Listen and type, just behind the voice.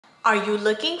Are you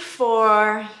looking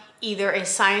for either a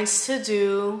science to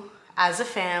do as a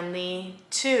family,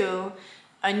 2,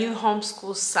 a new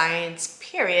homeschool science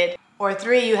period, or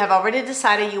 3, you have already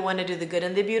decided you want to do the good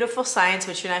and the beautiful science,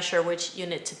 but you're not sure which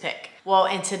unit to pick? Well,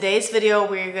 in today's video,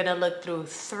 we're going to look through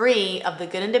 3 of the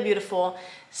good and the beautiful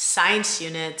science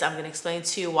units. I'm going to explain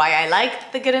to you why I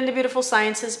like the good and the beautiful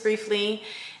sciences briefly,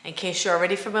 in case you're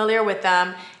already familiar with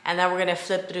them, and then we're going to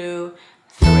flip through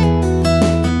 3.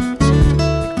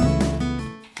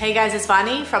 Hey guys, it's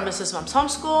Vani from Mrs. Mom's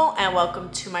Homeschool, and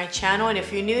welcome to my channel. And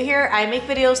if you're new here, I make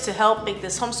videos to help make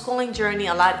this homeschooling journey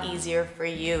a lot easier for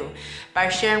you by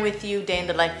sharing with you day in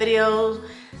the life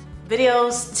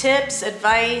videos, tips,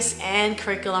 advice, and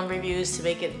curriculum reviews to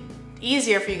make it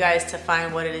easier for you guys to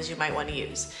find what it is you might want to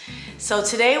use. So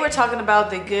today we're talking about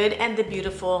the good and the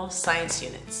beautiful science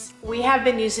units. We have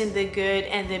been using the good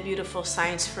and the beautiful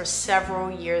science for several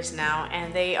years now,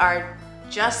 and they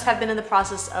have been in the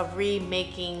process of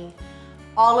remaking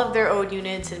all of their old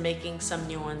units and making some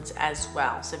new ones as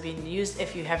well. So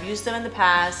if you have used them in the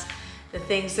past, the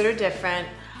things that are different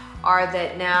are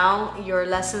that now your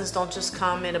lessons don't just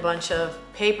come in a bunch of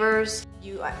papers.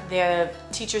 The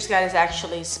teacher's guide is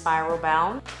actually spiral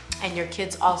bound, and your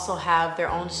kids also have their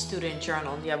own student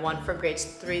journal. You have one for grades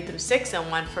 3 through 6 and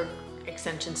one for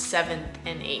extension 7th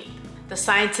and 8th. The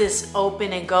science is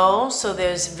open and go, so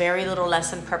there's very little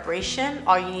lesson preparation.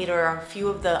 All you need are a few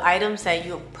of the items that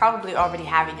you probably already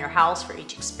have in your house for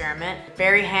each experiment.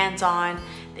 Very hands-on.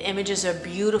 The images are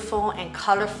beautiful and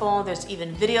colorful. There's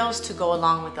even videos to go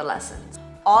along with the lessons.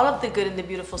 All of the good and the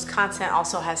beautiful's content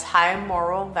also has high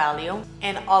moral value,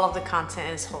 and all of the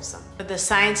content is wholesome. For the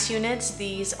science units,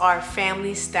 these are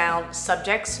family-style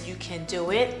subjects. You can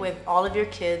do it with all of your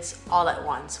kids all at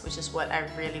once, which is what I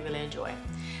really enjoy.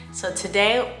 So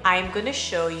today I'm going to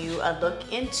show you a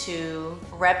look into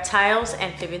reptiles,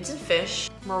 amphibians, and fish,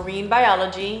 marine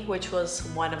biology, which was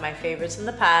one of my favorites in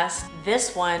the past.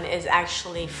 This one is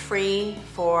actually free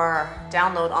for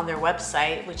download on their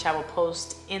website, which I will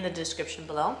post in the description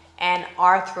below, and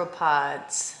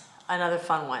arthropods, another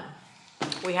fun one.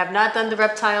 We have not done the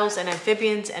reptiles and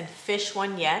amphibians and fish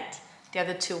one yet. The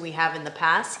other 2 we have in the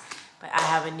past, but I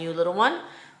have a new little one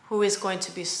who is going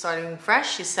to be starting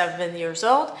fresh. She's 7 years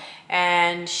old,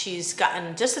 and she's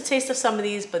gotten just a taste of some of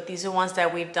these, but these are ones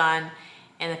that we've done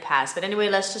in the past. But anyway,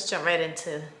 let's just jump right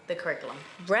into the curriculum.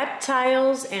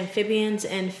 Reptiles, amphibians,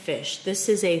 and fish. This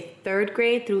is a 3rd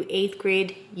grade through 8th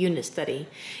grade unit study.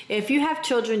 If you have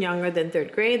children younger than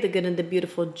 3rd grade, the Good and the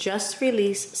Beautiful just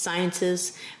released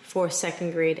sciences for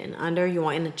 2nd grade and under. You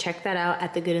want to check that out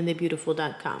at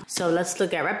thegoodandthebeautiful.com. So let's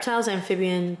look at reptiles,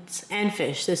 amphibians, and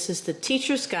fish. This is the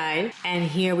teacher's guide, and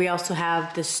here we also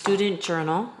have the student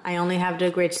journal. I only have the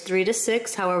grades 3 to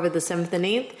 6. However, the 7th and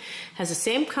 8th has the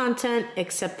same content,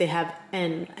 except they have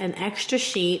an extra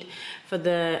sheet for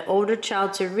the older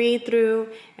child to read through,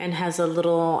 and has a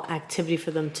little activity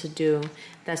for them to do.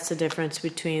 That's the difference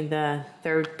between the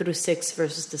 3rd through 6th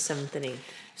versus the 7th and 8th.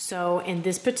 So in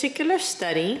this particular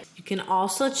study, you can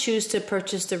also choose to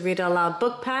purchase the Read Out Loud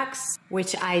book packs,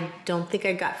 which I don't think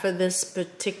I got for this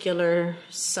particular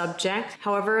subject.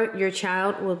 However, your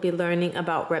child will be learning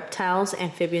about reptiles,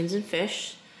 amphibians, and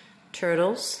fish,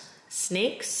 turtles,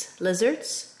 snakes,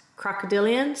 lizards,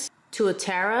 crocodilians,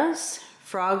 tuataras,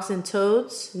 frogs and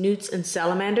toads, newts and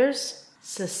salamanders,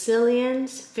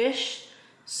 caecilians, fish,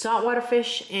 saltwater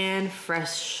fish, and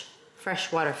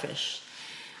freshwater fish.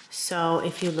 So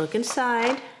if you look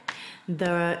inside,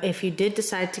 if you did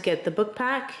decide to get the book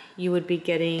pack, you would be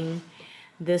getting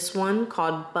this one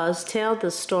called Buzztail,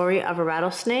 the story of a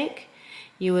rattlesnake.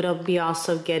 You would be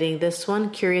also getting this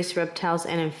one, Curious Reptiles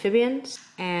and Amphibians.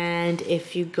 And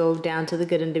if you go down to the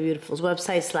Good and the Beautiful's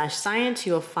website /science,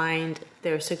 you'll find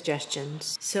their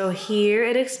suggestions. So here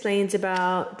it explains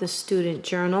about the student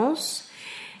journals,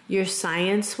 your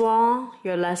science wall,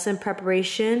 your lesson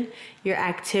preparation, your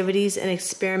activities and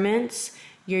experiments,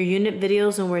 your unit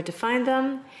videos and where to find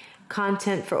them,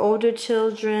 content for older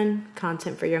children,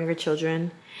 content for younger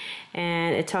children,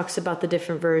 and it talks about the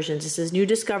different versions. It says new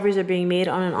discoveries are being made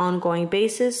on an ongoing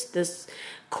basis. This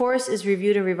course is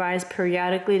reviewed and revised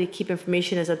periodically to keep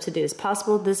information as up to date as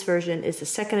possible. This version is the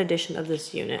 2nd edition of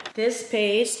this unit. This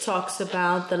page talks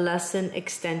about the lesson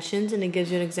extensions, and it gives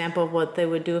you an example of what they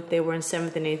would do if they were in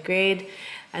 7th and 8th grade,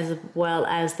 as well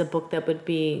as the book that would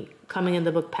be coming in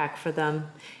the book pack for them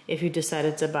if you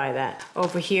decided to buy that.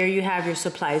 Over here you have your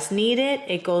supplies needed.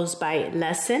 It goes by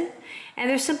lesson. And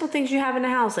there's simple things you have in the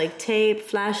house like tape,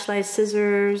 flashlight,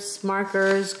 scissors,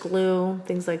 markers, glue,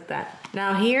 things like that.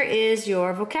 Now here is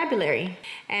your vocabulary.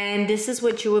 And this is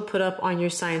what you would put up on your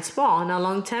science wall. Now a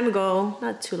long time ago,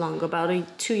 not too long ago,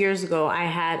 about 2 years ago, I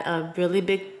had a really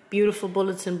big, beautiful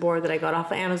bulletin board that I got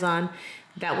off of Amazon.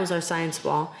 That was our science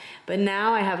wall. But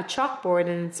now I have a chalkboard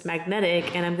and it's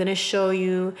magnetic, and I'm gonna show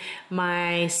you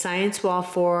my science wall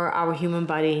for our human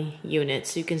body unit.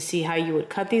 So you can see how you would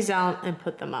cut these out and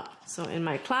put them up. So in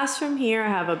my classroom here, I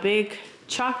have a big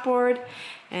chalkboard,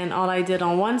 and all I did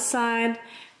on one side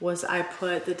was I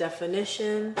put the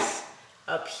definitions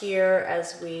up here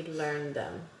as we learned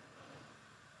them.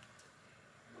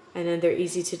 And then they're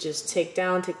easy to just take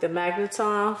down, take the magnets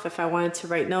off. If I wanted to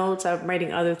write notes, I'm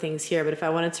writing other things here, but if I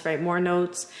wanted to write more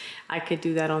notes, I could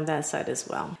do that on that side as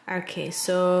well. Okay,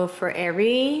 so for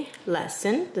every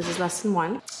lesson, this is lesson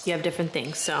 1, you have different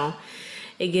things. So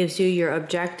it gives you your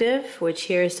objective, which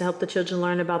here is to help the children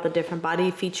learn about the different body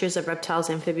features of reptiles,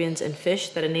 amphibians, and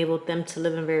fish that enabled them to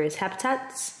live in various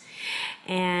habitats.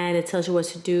 And it tells you what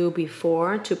to do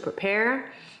before to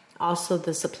prepare. Also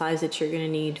the supplies that you're going to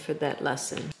need for that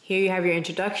lesson. Here you have your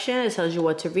introduction. It tells you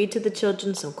what to read to the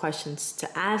children, some questions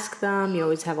to ask them. You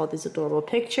always have all these adorable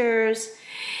pictures.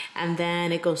 And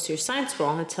then it goes to your science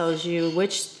wall. It tells you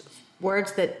which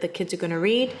words that the kids are going to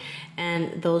read,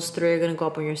 and those 3 are going to go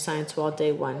up on your science wall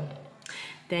day 1.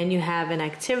 Then you have an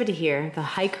activity here, the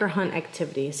hiker hunt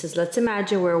activity. It says, let's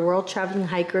imagine we're a world-traveling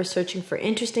hiker searching for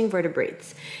interesting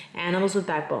vertebrates, animals with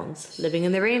backbones, living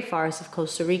in the rainforests of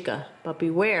Costa Rica. But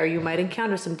beware, you might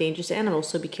encounter some dangerous animals,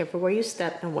 so be careful where you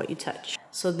step and what you touch.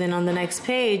 So then on the next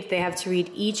page, they have to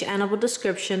read each animal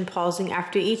description, pausing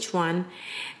after each one,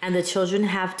 and the children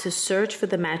have to search for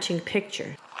the matching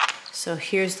picture. So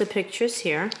here's the pictures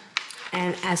here.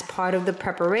 And as part of the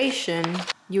preparation,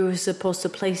 you were supposed to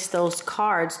place those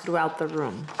cards throughout the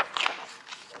room.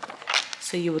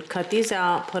 So you would cut these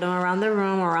out, put them around the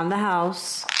room, around the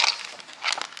house.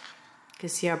 You can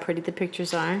see how pretty the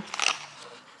pictures are.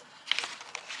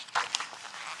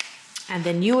 And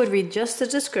then you would read just the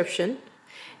description.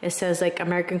 It says like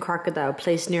American crocodile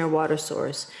placed near a water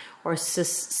source, or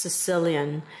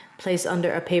Sicilian placed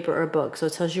under a paper or book. So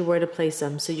it tells you where to place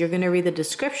them. So you're going to read the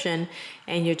description,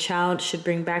 and your child should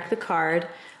bring back the card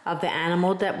of the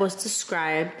animal that was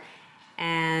described,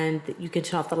 and you can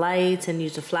turn off the lights and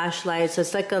use a flashlight. So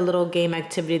it's like a little game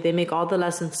activity. They make all the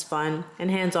lessons fun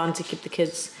and hands-on to keep the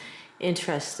kids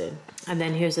interested. And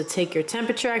then here's a take your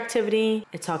temperature activity.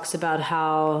 It talks about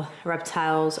how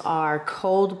reptiles are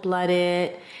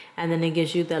cold-blooded, and then it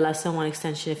gives you the lesson 1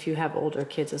 extension if you have older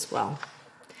kids as well.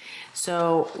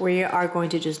 So we are going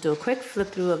to just do a quick flip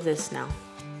through of this now.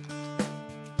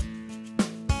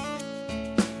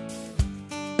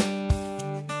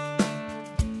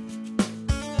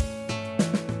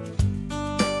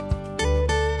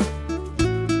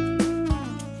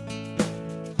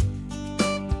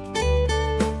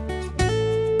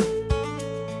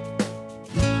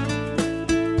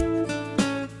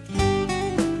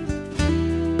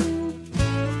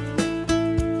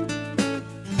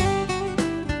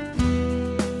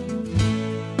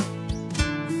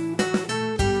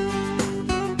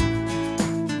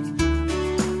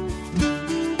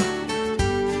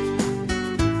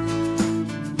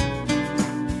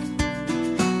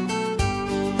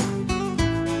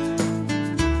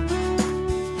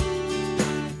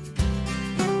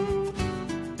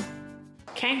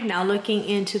 Okay, now looking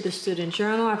into the student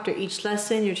journal. After each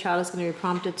lesson, your child is going to be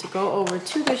prompted to go over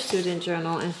to their student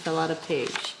journal and fill out a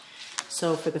page.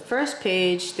 So for the first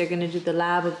page, they're going to do the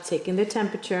lab of taking their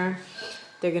temperature.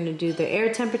 They're going to do the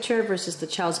air temperature versus the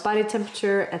child's body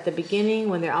temperature at the beginning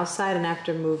when they're outside and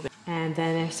after moving. And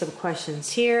then there's some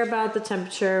questions here about the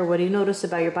temperature. What do you notice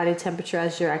about your body temperature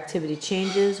as your activity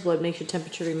changes? What makes your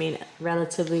temperature remain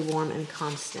relatively warm and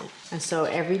constant? And so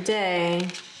every day,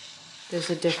 there's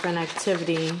a different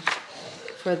activity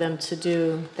for them to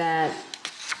do that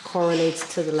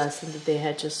correlates to the lesson that they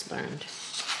had just learned.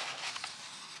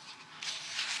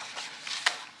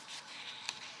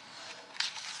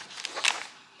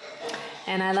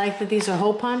 And I like that these are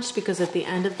hole punched because at the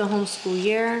end of the homeschool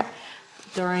year,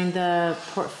 during the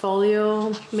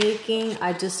portfolio making,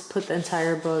 I just put the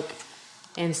entire book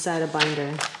inside a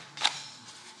binder.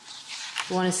 If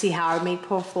you want to see how I make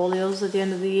portfolios at the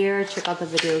end of the year, check out the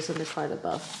videos in the card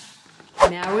above.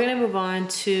 Now we're going to move on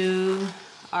to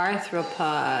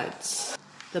Arthropods.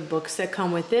 The books that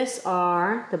come with this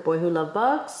are The Boy Who Loved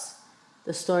Bugs,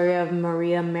 The Story of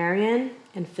Maria Marian,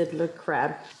 and fiddler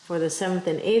crab. For the 7th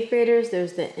and 8th graders,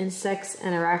 there's the Insects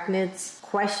and Arachnids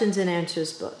Questions and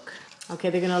Answers book. Okay,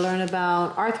 they're gonna learn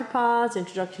about arthropods,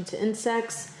 introduction to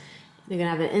insects. They're gonna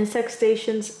have an insect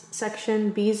stations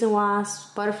section, bees and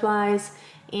wasps, butterflies,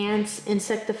 ants,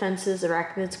 insect defenses,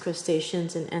 arachnids,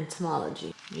 crustaceans, and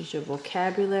entomology. Use your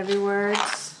vocabulary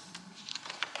words.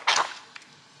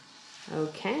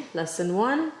 Okay, lesson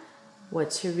 1,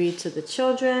 what to read to the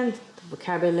children, the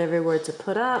vocabulary word to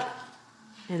put up.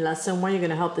 In lesson 1, you're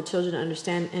gonna help the children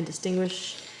understand and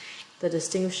distinguish the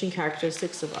distinguishing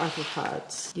characteristics of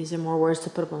arthropods. These are more words to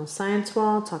put up on the science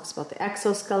wall. Talks about the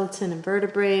exoskeleton and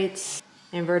vertebrates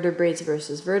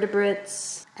versus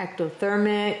vertebrates,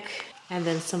 ectothermic, and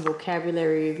then some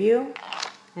vocabulary review.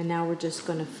 And now we're just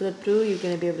going to flip through. You're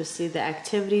going to be able to see the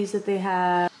activities that they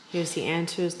have. Here's the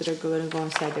answers that are going to go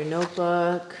inside their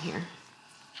notebook. Here.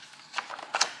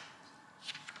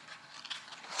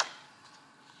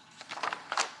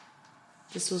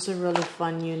 This was a really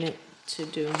fun unit to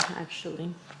do,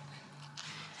 actually.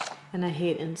 And I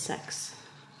hate insects.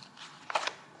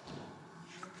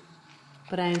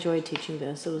 But I enjoyed teaching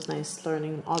this. It was nice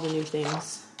learning all the new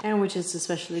things. And which is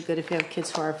especially good if you have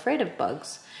kids who are afraid of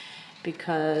bugs,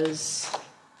 because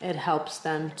it helps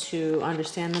them to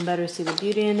understand them better, see the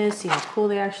beauty in it, see how cool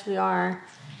they actually are,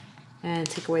 and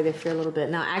take away their fear a little bit.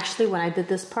 Now, actually, when I did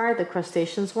this part, the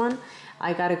crustaceans one,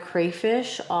 I got a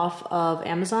crayfish off of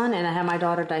Amazon, and I had my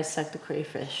daughter dissect the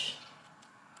crayfish.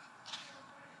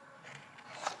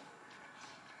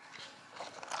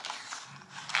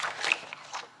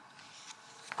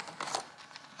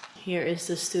 Here is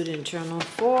the student journal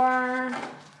for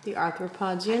the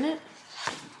Arthropods unit.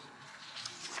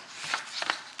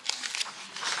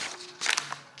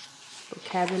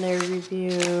 Vocabulary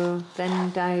review,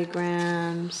 Venn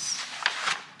diagrams.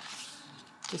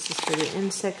 This is for the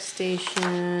insect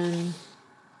station.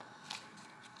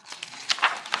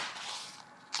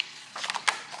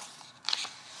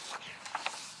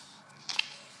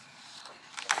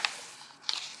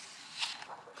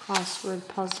 Crossword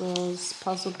puzzles,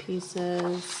 puzzle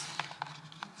pieces,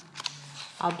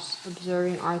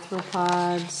 observing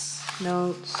arthropods,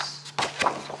 notes.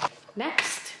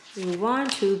 Next, we move on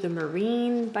to the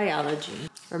marine biology.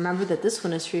 Remember that this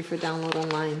one is free for download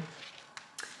online.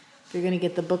 If you're going to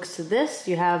get the books to this,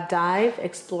 you have Dive,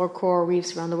 Explore Coral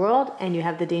Reefs Around the World, and you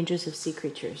have The Dangers of Sea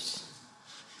Creatures.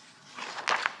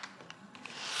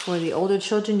 For the older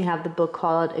children, you have the book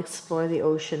called Explore the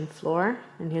Ocean Floor.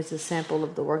 And here's a sample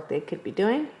of the work they could be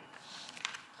doing.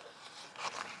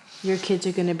 Your kids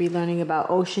are going to be learning about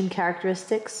ocean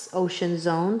characteristics, ocean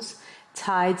zones,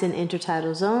 tides and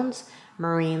intertidal zones,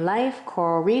 marine life,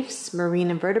 coral reefs,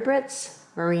 marine invertebrates,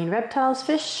 marine reptiles,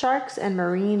 fish, sharks, and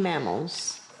marine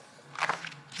mammals.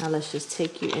 Now let's just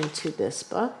take you into this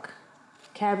book.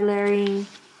 Vocabulary.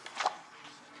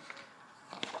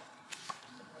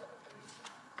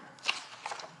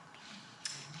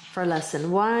 For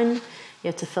lesson 1, you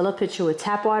have to fill a pitcher with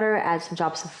tap water, add some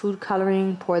drops of food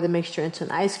coloring, pour the mixture into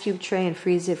an ice cube tray and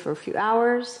freeze it for a few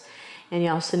hours. And you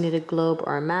also need a globe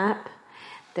or a map.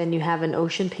 Then you have an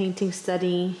ocean painting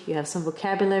study. You have some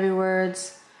vocabulary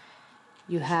words.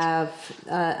 You have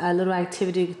a little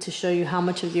activity to show you how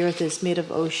much of the earth is made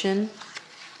of ocean.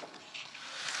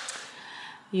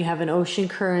 You have an ocean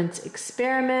current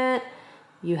experiment.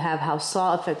 You have how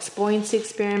salt affects buoyancy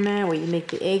experiment, where you make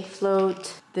the egg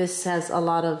float. This has a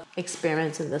lot of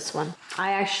experiments in this one.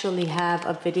 I actually have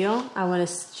a video. I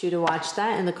want you to watch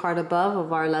that in the card above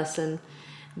of our lesson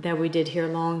that we did here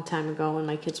a long time ago when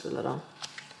my kids were little.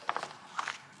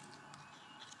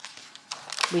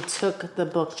 We took the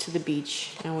book to the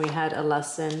beach and we had a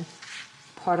lesson.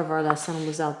 Part of our lesson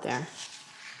was out there.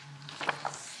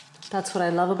 That's what I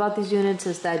love about these units,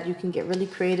 is that you can get really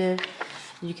creative.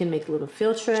 You can make little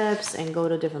field trips and go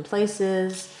to different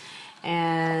places,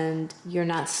 and you're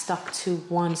not stuck to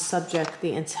one subject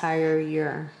the entire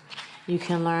year. You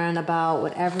can learn about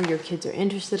whatever your kids are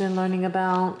interested in learning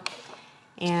about,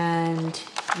 and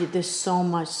there's so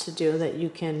much to do that you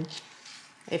can,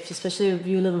 especially if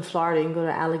you live in Florida, you can go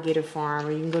to Alligator Farm,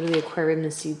 or you can go to the aquarium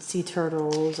and see sea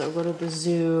turtles, or go to the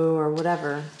zoo, or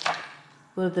whatever.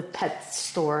 Go to the pet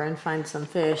store and find some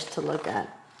fish to look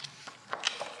at.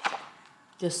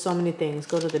 There's so many things.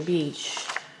 Go to the beach.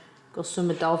 Go swim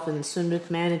with dolphins. Swim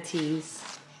with manatees.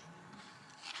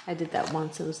 I did that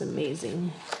once. It was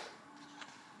amazing.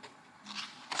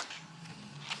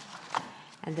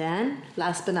 And then,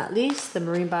 last but not least, the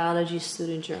Marine Biology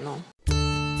Student Journal.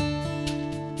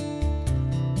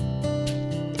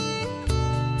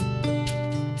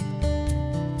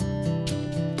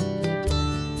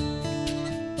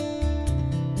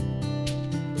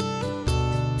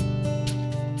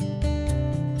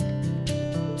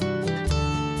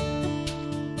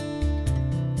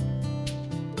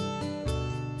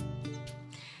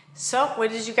 So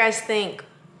what did you guys think?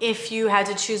 If you had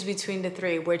to choose between the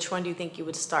three, which one do you think you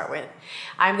would start with?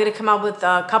 I'm gonna come out with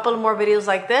a couple of more videos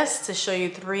like this to show you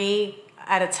 3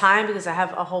 at a time, because I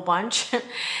have a whole bunch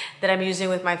that I'm using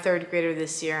with my 3rd grader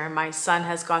this year. My son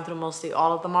has gone through mostly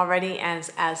all of them already, and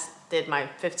as did my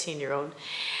 15-year-old.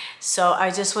 So I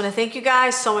just want to thank you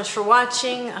guys so much for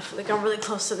watching. I feel like I'm really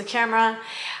close to the camera.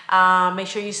 Make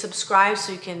sure you subscribe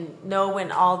so you can know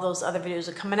when all those other videos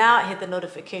are coming out. Hit the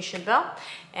notification bell,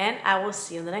 and I will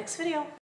see you in the next video.